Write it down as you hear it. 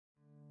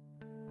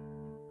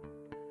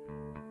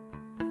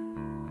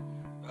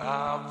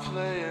I'm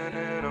playing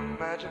an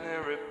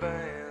imaginary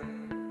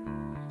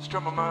band,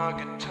 strumming my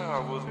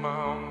guitar with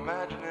my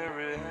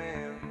imaginary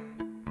hand.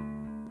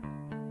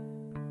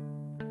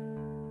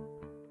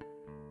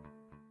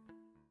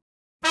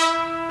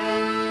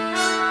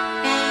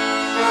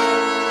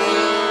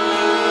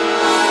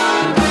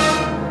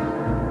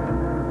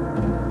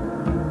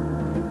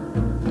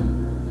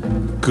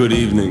 Good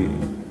evening.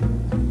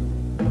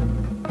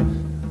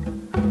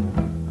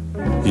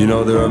 You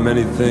know, there are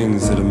many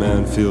things that a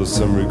man feels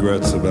some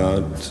regrets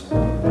about,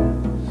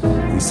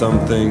 and some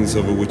things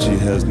over which he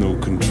has no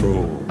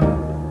control.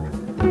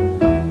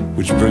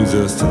 Which brings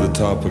us to the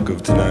topic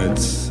of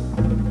tonight's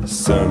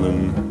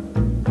sermon,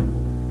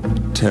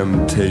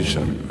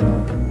 temptation.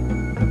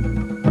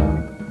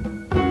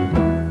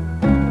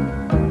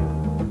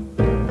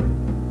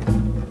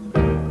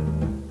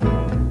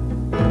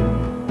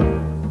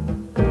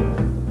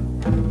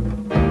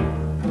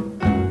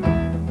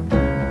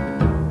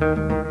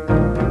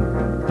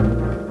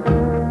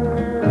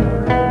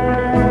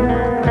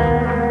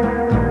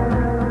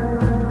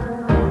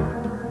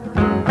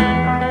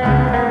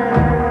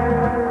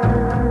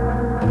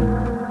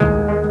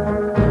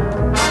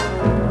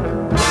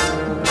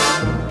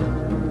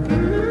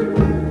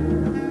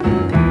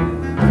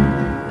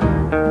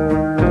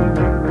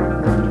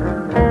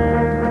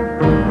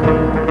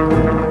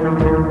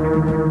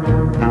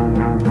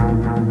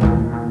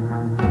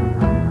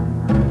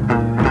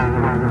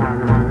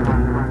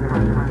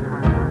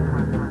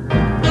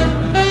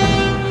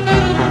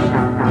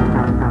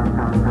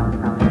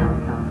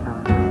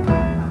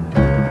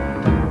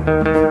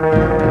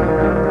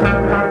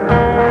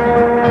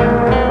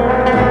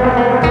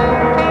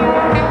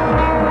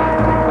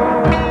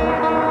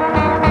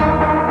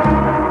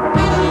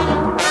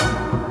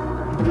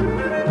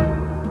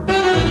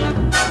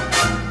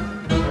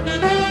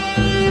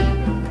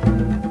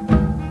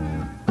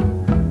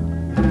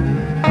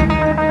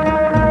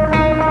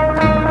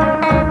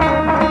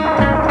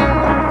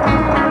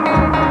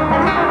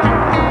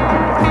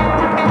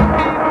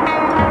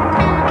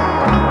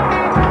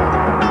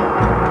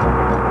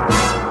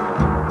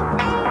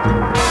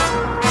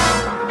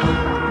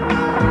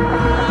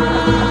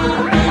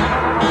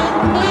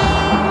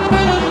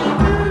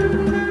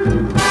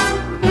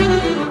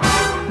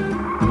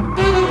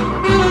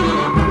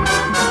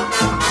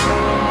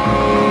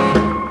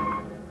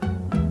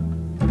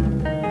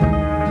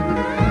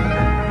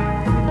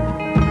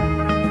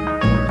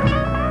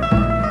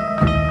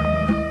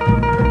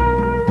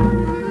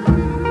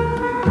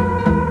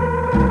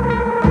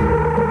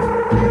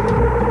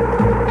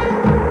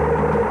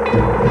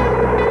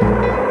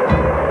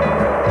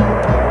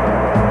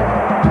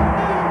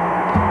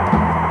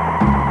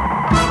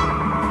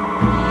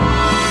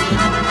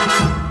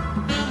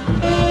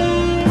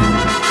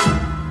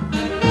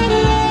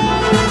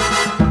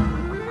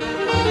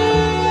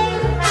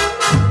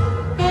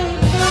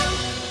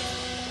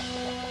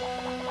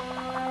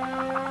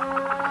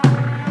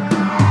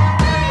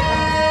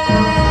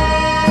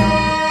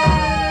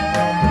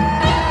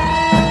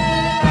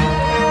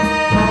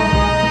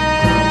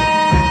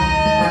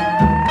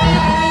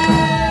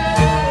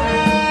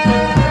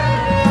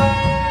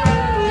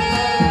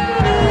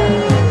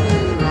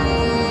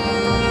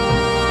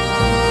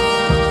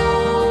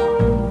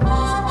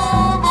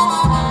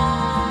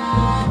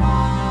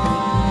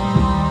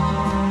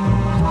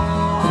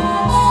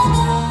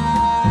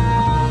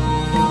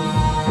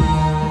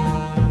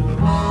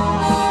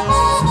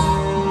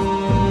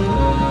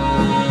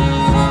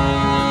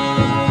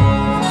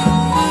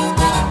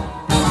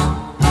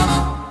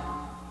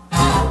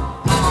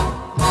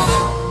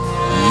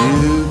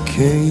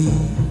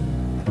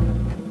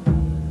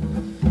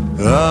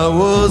 I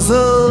was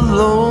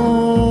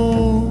alone.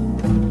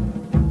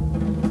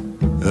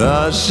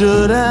 I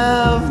should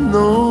have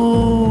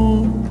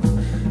known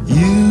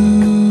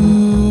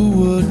you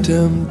were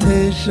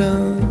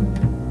temptation.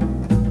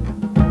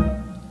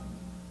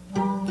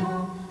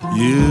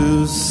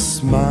 You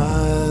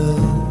smiled,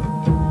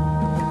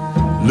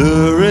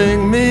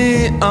 luring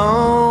me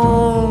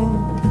on.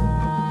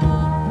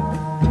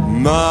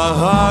 My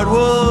heart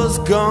was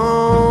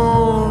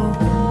gone.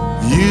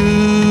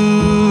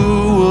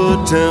 You were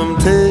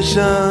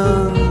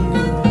temptation.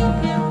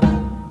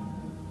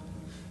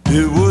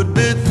 It would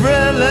be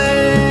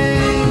thrilling